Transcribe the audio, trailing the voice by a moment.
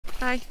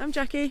Hi, I'm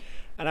Jackie.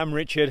 And I'm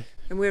Richard.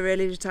 And we're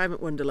Early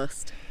Retirement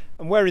Wanderlust.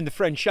 And we're in the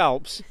French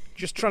Alps,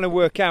 just trying to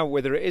work out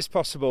whether it is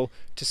possible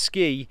to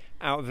ski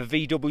out of a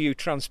VW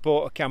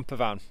Transporter camper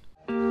van.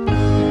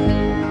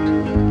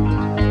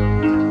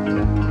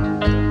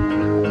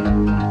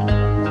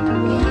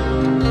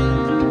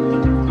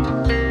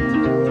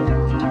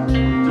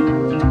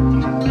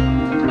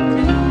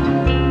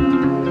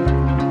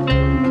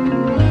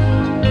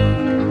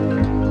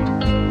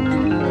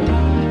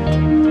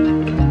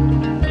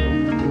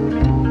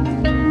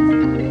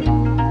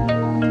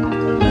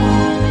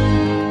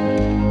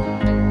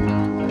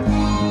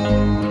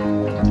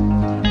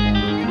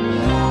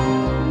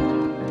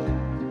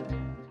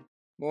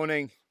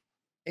 Morning.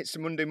 It's a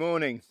Monday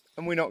morning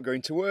and we're not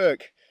going to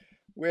work.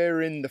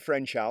 We're in the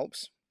French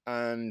Alps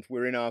and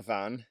we're in our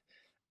van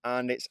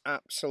and it's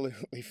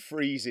absolutely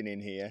freezing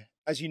in here.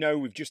 As you know,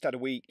 we've just had a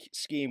week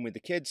skiing with the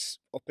kids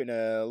up in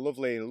a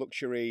lovely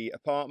luxury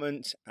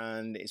apartment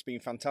and it's been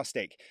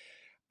fantastic.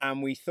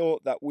 And we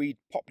thought that we'd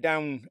pop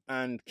down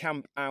and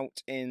camp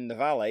out in the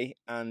valley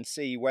and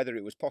see whether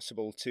it was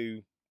possible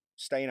to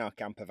stay in our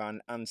camper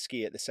van and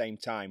ski at the same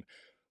time.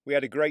 We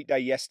had a great day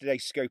yesterday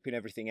scoping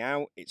everything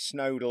out. It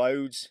snowed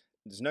loads.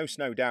 There's no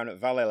snow down at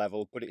valley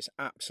level, but it's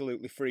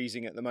absolutely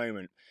freezing at the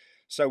moment.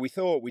 So we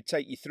thought we'd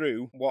take you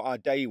through what our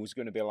day was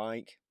going to be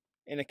like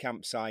in a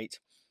campsite,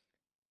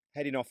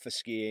 heading off for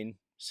skiing,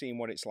 seeing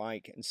what it's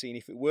like and seeing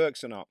if it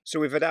works or not.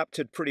 So we've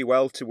adapted pretty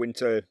well to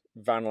winter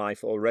van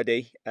life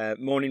already.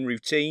 Morning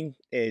routine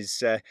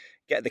is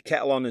get the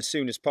kettle on as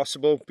soon as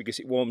possible because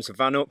it warms the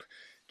van up.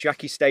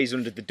 Jackie stays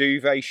under the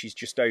duvet, she's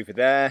just over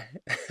there.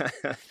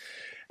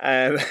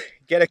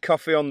 Get a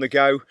coffee on the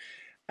go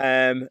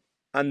and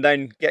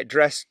then get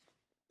dressed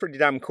pretty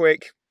damn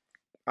quick.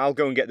 I'll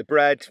go and get the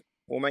bread,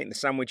 we'll make the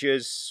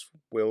sandwiches,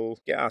 we'll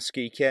get our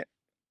ski kit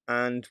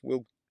and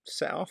we'll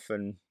set off,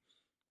 and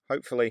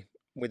hopefully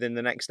within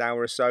the next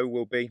hour or so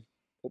we'll be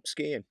up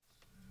skiing.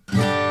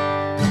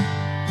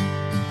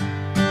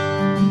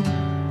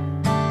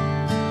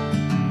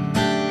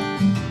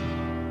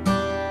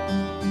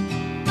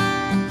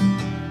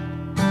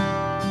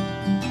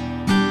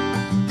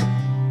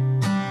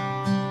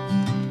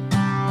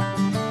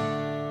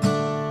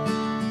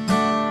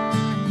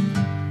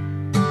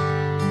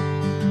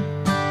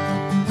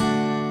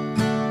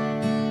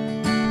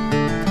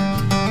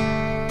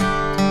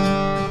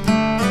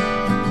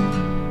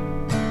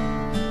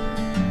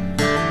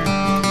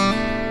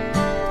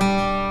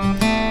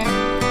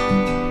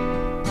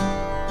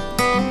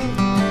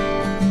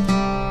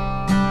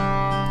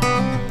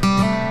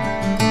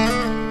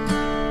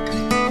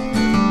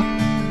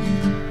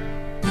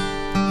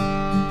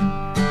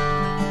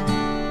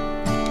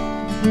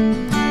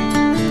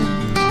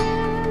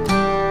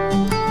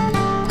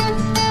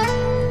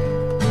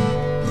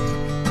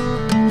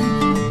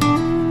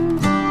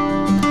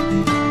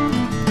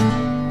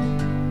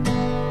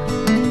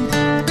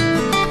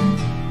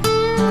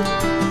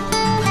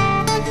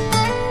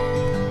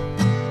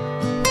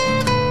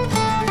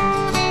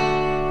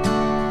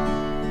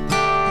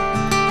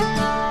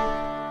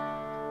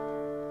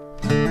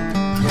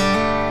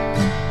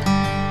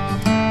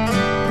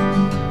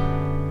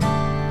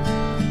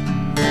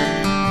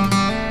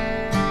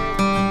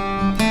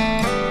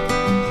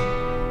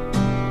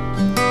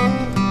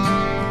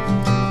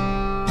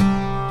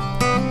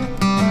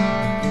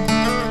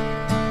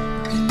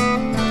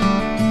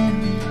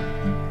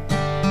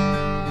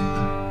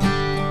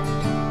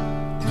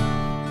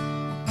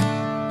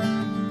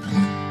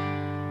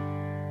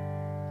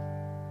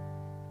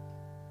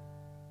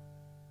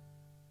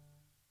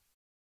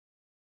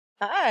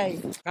 Hi.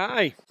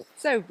 Hi.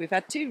 So we've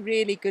had two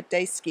really good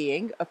days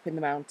skiing up in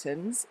the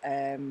mountains.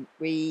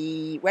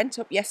 We went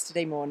up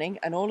yesterday morning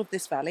and all of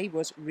this valley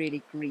was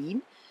really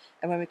green.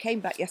 And when we came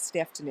back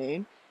yesterday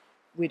afternoon,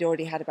 we'd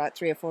already had about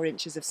 3 or 4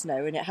 inches of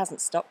snow and it hasn't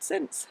stopped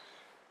since.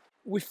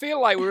 We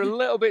feel like we're a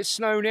little bit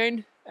snowed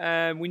in.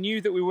 We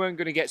knew that we weren't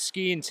going to get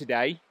skiing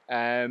today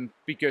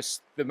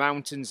because the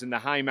mountains and the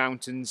high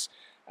mountains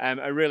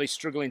are really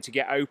struggling to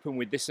get open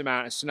with this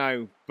amount of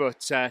snow.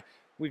 But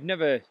we've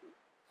never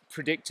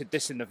predicted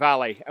this in the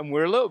valley and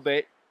we're a little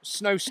bit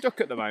snow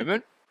stuck at the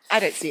moment. I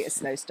don't see it as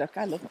snow stuck.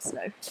 I love the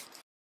snow.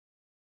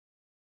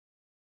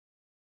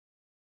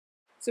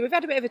 So we've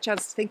had a bit of a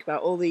chance to think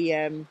about all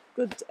the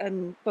good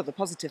and the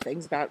positive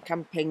things about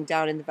camping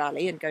down in the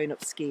valley and going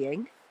up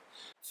skiing.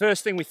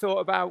 First thing we thought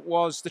about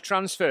was the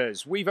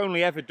transfers. We've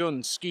only ever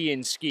done ski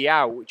in, ski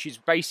out, which is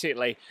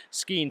basically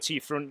skiing to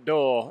your front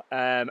door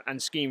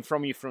and skiing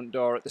from your front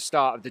door at the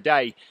start of the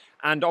day.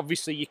 And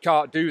obviously you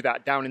can't do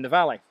that down in the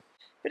valley.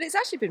 But it's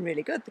actually been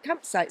really good. The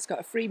campsite's got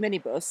a free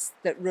minibus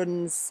that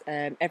runs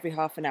every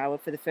half an hour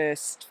for the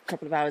first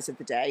couple of hours of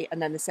the day,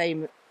 and then the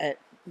same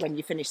when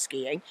you finish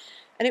skiing.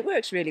 And it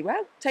works really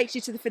well. Takes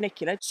you to the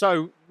funicular.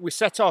 So we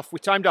set off, we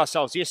timed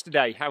ourselves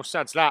yesterday. How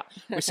sad's that?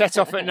 We set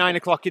off at 9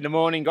 o'clock in the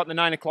morning, got the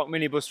 9 o'clock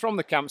minibus from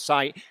the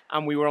campsite,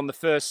 and we were on the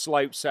first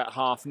slopes at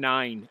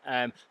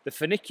 9:30. The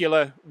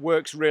funicular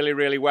works really,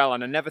 really well,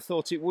 and I never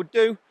thought it would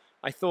do,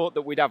 I thought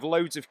that we'd have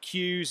loads of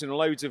queues and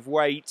loads of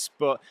waits,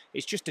 but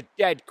it's just a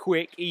dead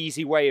quick,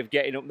 easy way of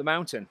getting up the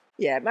mountain.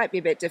 Yeah, it might be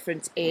a bit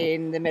different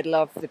in the middle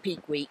of the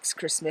peak weeks,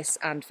 Christmas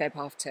and Feb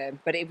half term,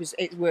 but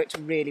it worked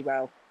really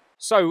well.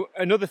 So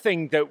another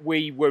thing that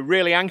we were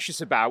really anxious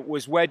about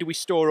was, where do we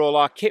store all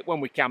our kit when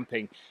we're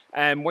camping?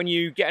 When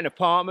you get an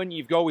apartment,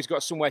 you've always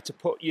got somewhere to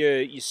put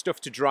your stuff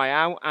to dry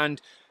out,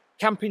 and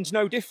camping's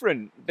no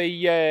different.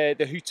 The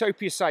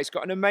Hootopia site's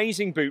got an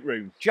amazing boot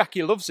room.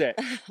 Jackie loves it.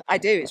 I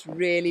do. It's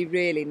really,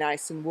 really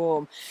nice and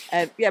warm.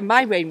 Yeah,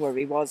 my main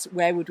worry was,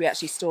 where would we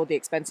actually store the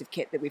expensive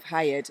kit that we've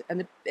hired?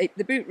 And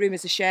the boot room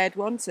is a shared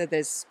one, so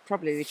there's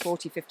probably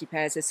 40, 50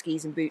 pairs of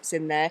skis and boots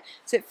in there.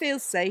 So it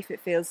feels safe. It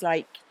feels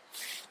like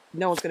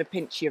no one's going to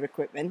pinch your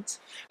equipment.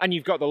 And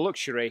you've got the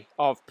luxury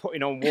of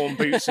putting on warm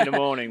boots in the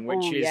morning,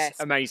 which is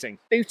amazing.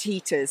 Boot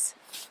heaters,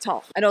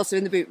 top. And also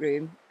in the boot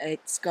room,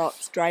 it's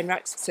got drying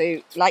racks.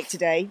 So like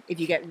today, if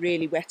you get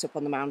really wet up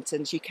on the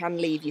mountains, you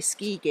can leave your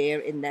ski gear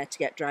in there to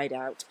get dried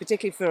out,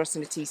 particularly for us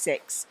in a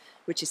T6,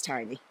 which is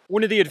tiny.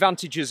 One of the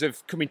advantages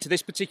of coming to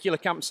this particular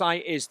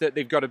campsite is that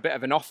they've got a bit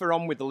of an offer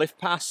on with the lift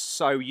pass,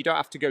 so you don't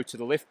have to go to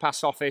the lift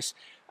pass office.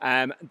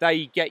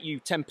 They get you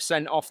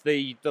 10% off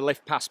the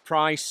lift pass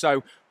price,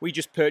 so we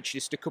just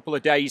purchased a couple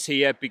of days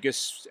here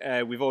because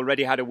we've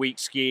already had a week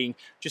skiing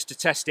just to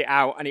test it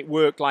out, and it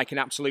worked like an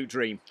absolute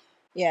dream.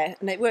 Yeah,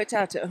 and it worked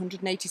out at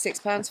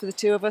 £186 for the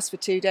two of us for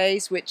 2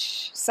 days,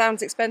 which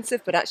sounds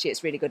expensive, but actually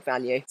it's really good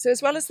value. So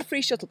as well as the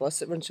free shuttle bus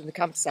that runs from the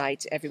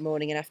campsite every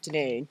morning and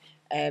afternoon,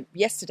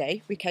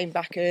 yesterday we came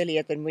back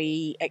earlier than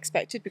we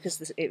expected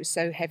because it was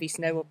so heavy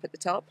snow up at the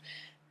top,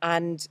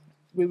 and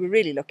we were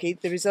really lucky.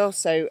 There is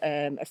also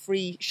a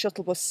free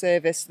shuttle bus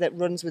service that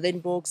runs within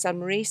Bourg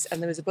Saint-Maurice,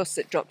 and there was a bus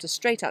that dropped us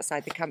straight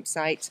outside the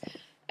campsite.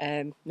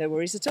 No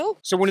worries at all.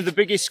 So one of the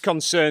biggest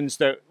concerns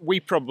that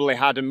we probably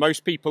had, and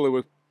most people who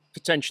were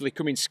potentially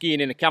coming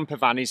skiing in a camper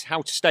van, is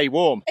how to stay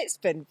warm. It's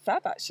been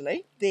fab,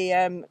 actually. The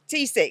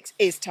T6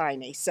 is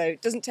tiny, so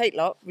it doesn't take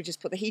long. We just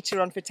put the heater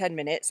on for 10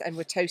 minutes and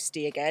we're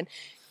toasty again.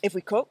 If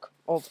we cook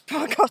or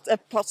got a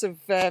pot of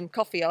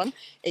coffee on,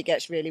 it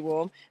gets really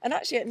warm. And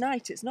actually at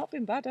night, it's not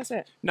been bad, has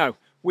it? No,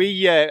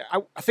 I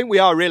think we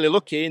are really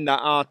lucky in that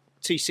our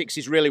T6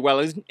 is really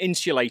well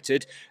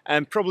insulated,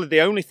 and probably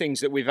the only things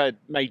that we've had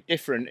made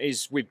different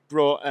is we've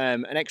brought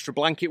an extra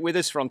blanket with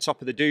us for on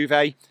top of the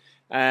duvet.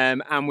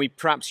 And we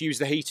perhaps use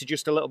the heater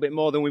just a little bit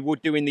more than we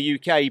would do in the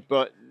UK,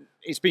 but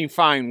it's been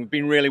fine. We've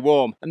been really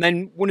warm. And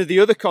then one of the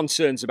other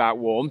concerns about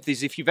warmth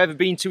is, if you've ever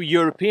been to a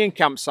European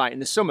campsite in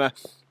the summer,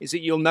 is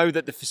that you'll know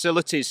that the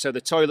facilities, so the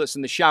toilets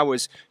and the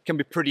showers, can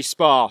be pretty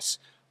sparse.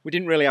 We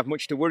didn't really have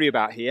much to worry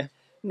about here.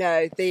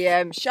 No,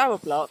 the shower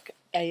block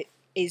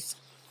is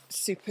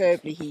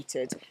superbly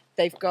heated.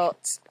 They've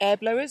got air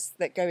blowers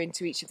that go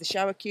into each of the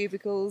shower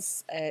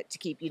cubicles to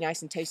keep you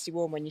nice and toasty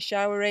warm when you're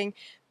showering.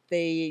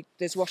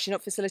 There's washing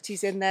up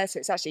facilities in there, so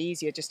it's actually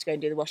easier just to go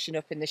and do the washing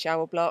up in the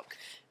shower block.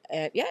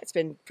 Yeah, it's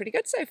been pretty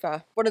good so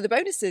far. One of the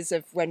bonuses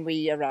of when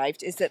we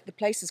arrived is that the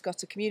place has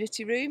got a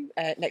community room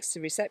next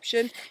to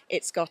reception.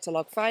 It's got a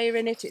log fire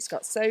in it, it's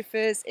got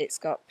sofas, it's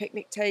got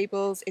picnic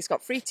tables, it's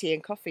got free tea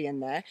and coffee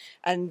in there.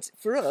 And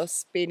for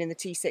us, being in the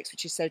T6,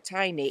 which is so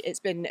tiny, it's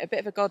been a bit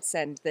of a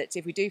godsend that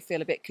if we do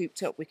feel a bit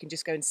cooped up, we can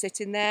just go and sit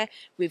in there.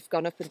 We've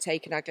gone up and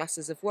taken our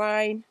glasses of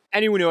wine.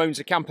 Anyone who owns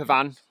a camper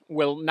van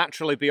will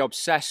naturally be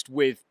obsessed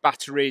with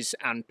batteries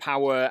and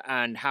power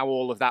and how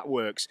all of that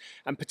works,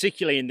 and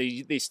particularly in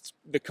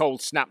the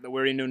cold snap that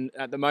we're in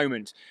at the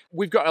moment.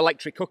 We've got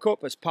electric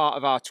hookup as part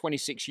of our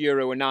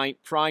 €26 a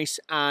night price,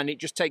 and it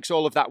just takes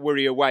all of that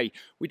worry away.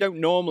 We don't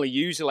normally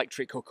use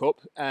electric hookup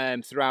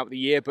throughout the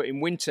year, but in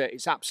winter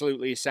it's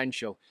absolutely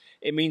essential.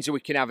 It means that we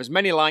can have as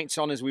many lights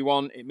on as we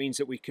want. It means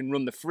that we can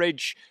run the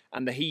fridge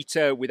and the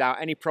heater without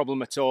any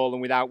problem at all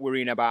and without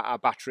worrying about our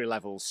battery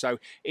levels. So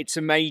it's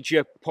a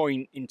major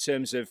point in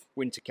terms of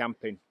winter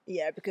camping.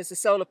 Yeah, because the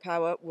solar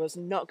power was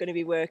not going to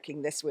be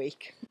working this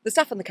week. The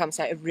staff on the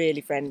campsite are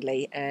really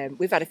friendly.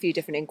 We've had a few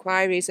different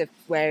inquiries of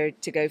where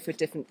to go for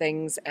different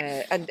things.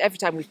 And every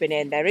time we've been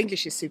in, their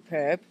English is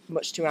superb,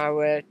 much to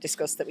our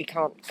disgust that we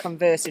can't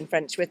converse in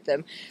French with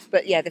them.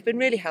 But yeah, they've been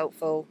really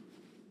helpful.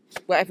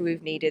 Whatever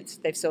we've needed,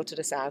 they've sorted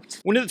us out.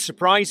 One of the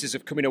surprises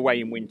of coming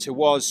away in winter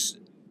was,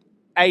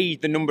 A,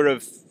 the number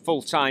of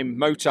full-time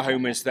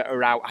motorhomers that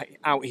are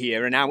out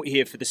here and out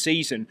here for the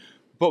season,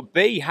 but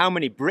B, how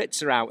many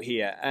Brits are out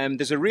here.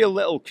 There's a real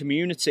little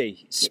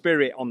community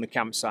spirit on the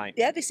campsite.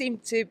 Yeah, they seem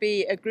to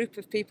be a group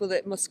of people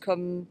that must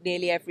come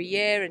nearly every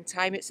year and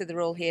time it so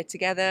they're all here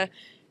together.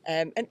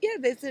 And yeah,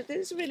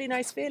 there's a really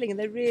nice feeling, and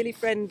they're really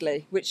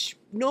friendly, which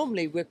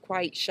normally we're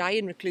quite shy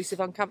and reclusive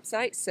on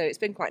campsites, so it's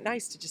been quite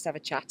nice to just have a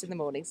chat in the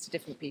mornings to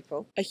different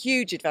people. A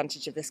huge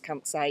advantage of this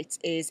campsite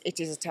is it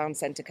is a town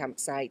centre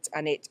campsite,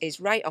 and it is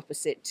right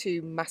opposite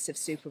two massive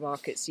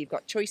supermarkets. So you've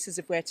got choices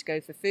of where to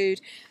go for food.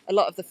 A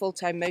lot of the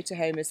full-time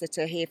motorhomers that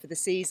are here for the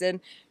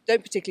season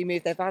don't particularly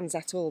move their vans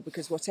at all,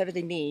 because whatever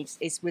they need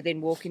is within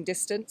walking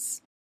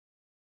distance.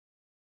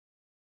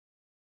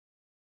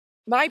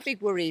 My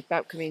big worry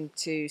about coming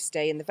to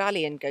stay in the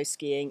valley and go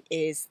skiing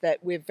is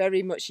that we're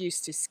very much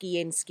used to ski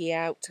in, ski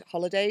out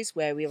holidays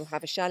where we'll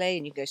have a chalet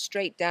and you go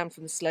straight down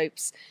from the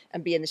slopes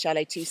and be in the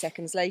chalet 2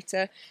 seconds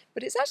later.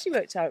 But it's actually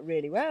worked out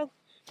really well.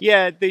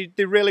 Yeah,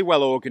 they're really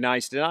well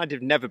organised, and I'd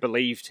have never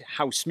believed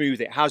how smooth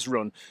it has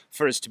run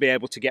for us to be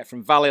able to get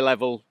from valley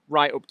level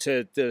right up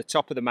to the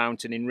top of the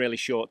mountain in really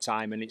short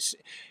time. And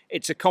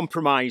it's a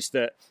compromise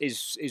that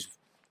is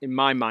in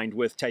my mind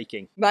worth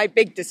taking. My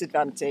big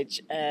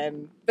disadvantage,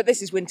 but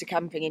this is winter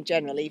camping in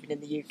general, even in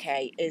the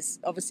UK, is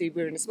obviously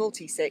we're in a small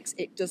T6.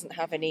 It doesn't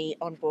have any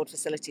onboard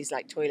facilities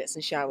like toilets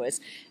and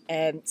showers.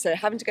 So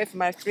having to go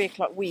from our 3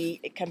 o'clock wee,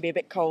 it can be a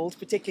bit cold,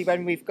 particularly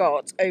when we've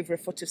got over a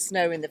foot of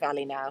snow in the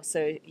valley now.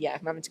 So yeah,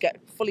 I'm having to get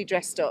fully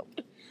dressed up.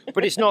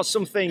 But it's not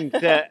something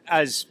that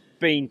has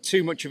been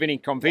too much of an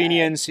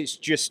inconvenience. It's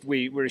just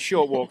we're a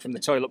short walk from the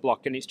toilet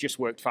block and it's just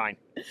worked fine.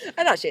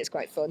 And actually it's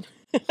quite fun.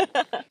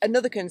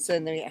 Another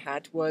concern that we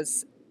had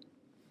was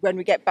when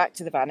we get back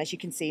to the van, as you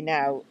can see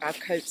now, our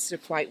coats are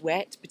quite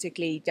wet,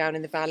 particularly down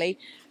in the valley.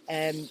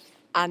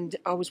 And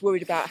I was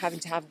worried about having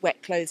to have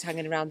wet clothes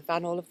hanging around the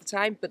van all of the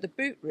time. But the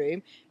boot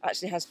room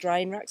actually has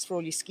drying racks for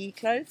all your ski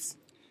clothes.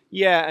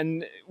 Yeah,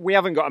 and we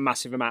haven't got a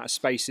massive amount of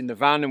space in the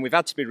van, and we've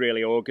had to be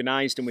really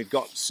organised, and we've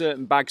got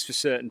certain bags for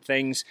certain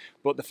things.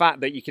 But the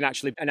fact that you can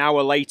actually, an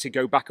hour later,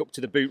 go back up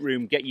to the boot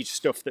room, get your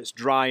stuff that's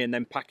dry and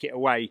then pack it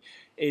away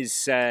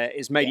is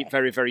made it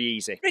very, very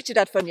easy. Richard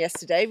had fun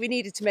yesterday. We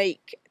needed to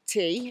make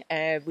tea.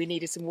 We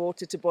needed some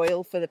water to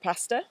boil for the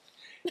pasta.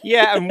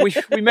 Yeah, and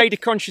we made a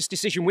conscious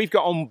decision. We've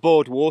got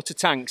onboard water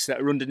tanks that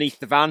are underneath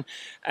the van,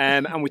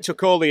 and we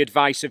took all the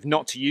advice of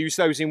not to use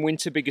those in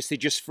winter because they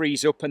just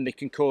freeze up and they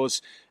can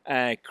cause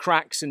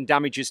cracks and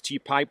damages to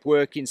your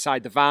pipework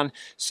inside the van.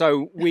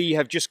 So we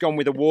have just gone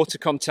with a water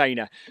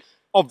container.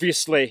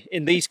 Obviously,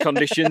 in these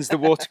conditions, the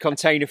water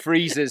container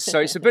freezes, so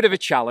it's a bit of a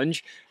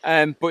challenge,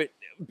 but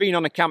being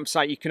on a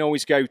campsite, you can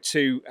always go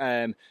to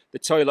the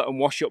toilet and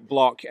wash up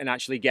block and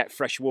actually get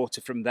fresh water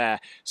from there.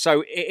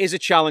 So it is a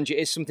challenge. It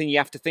is something you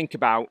have to think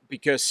about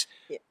because,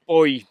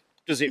 boy,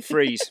 does it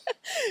freeze.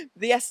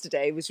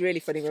 Yesterday was really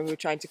funny when we were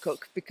trying to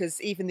cook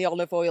because even the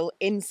olive oil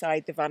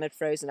inside the van had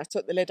frozen. I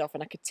took the lid off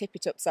and I could tip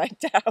it upside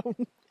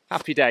down.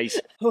 Happy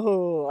days.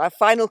 Oh, our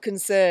final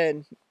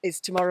concern is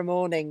tomorrow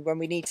morning when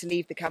we need to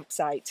leave the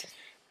campsite.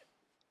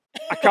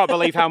 I can't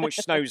believe how much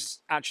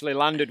snow's actually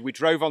landed. We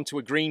drove onto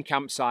a green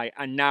campsite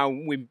and now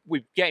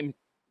we're getting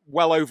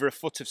well over a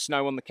foot of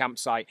snow on the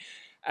campsite.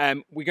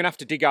 We're going to have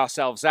to dig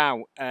ourselves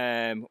out.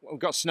 We've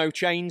got snow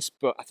chains,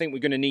 but I think we're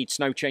going to need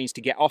snow chains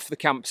to get off the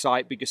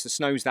campsite because the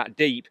snow's that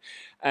deep.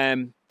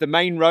 The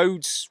main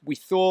roads we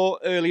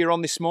thought earlier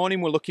on this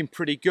morning were looking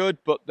pretty good,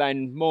 but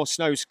then more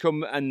snow's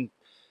come and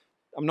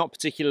I'm not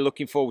particularly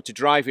looking forward to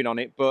driving on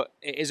it, but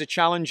it is a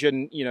challenge.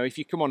 And, you know, if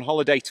you come on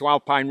holiday to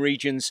alpine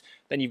regions,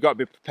 then you've got to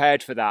be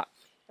prepared for that.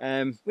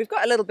 We've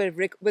got a little bit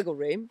of wiggle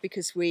room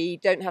because we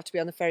don't have to be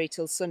on the ferry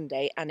till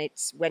Sunday and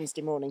it's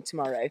Wednesday morning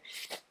tomorrow.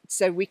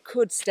 So we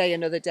could stay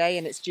another day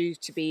and it's due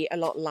to be a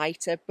lot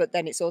lighter, but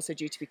then it's also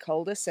due to be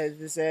colder. So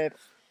there's a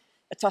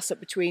toss-up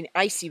between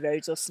icy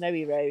roads or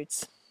snowy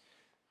roads.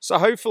 So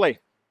hopefully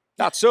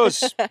that's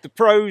us. The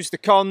pros, the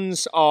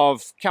cons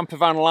of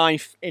campervan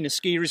life in a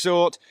ski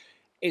resort.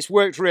 It's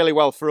worked really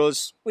well for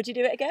us. Would you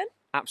do it again?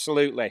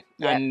 Absolutely.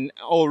 Yeah. And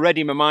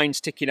already my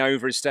mind's ticking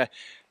over as to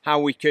how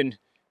we can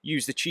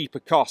use the cheaper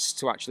costs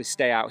to actually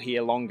stay out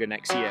here longer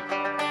next year.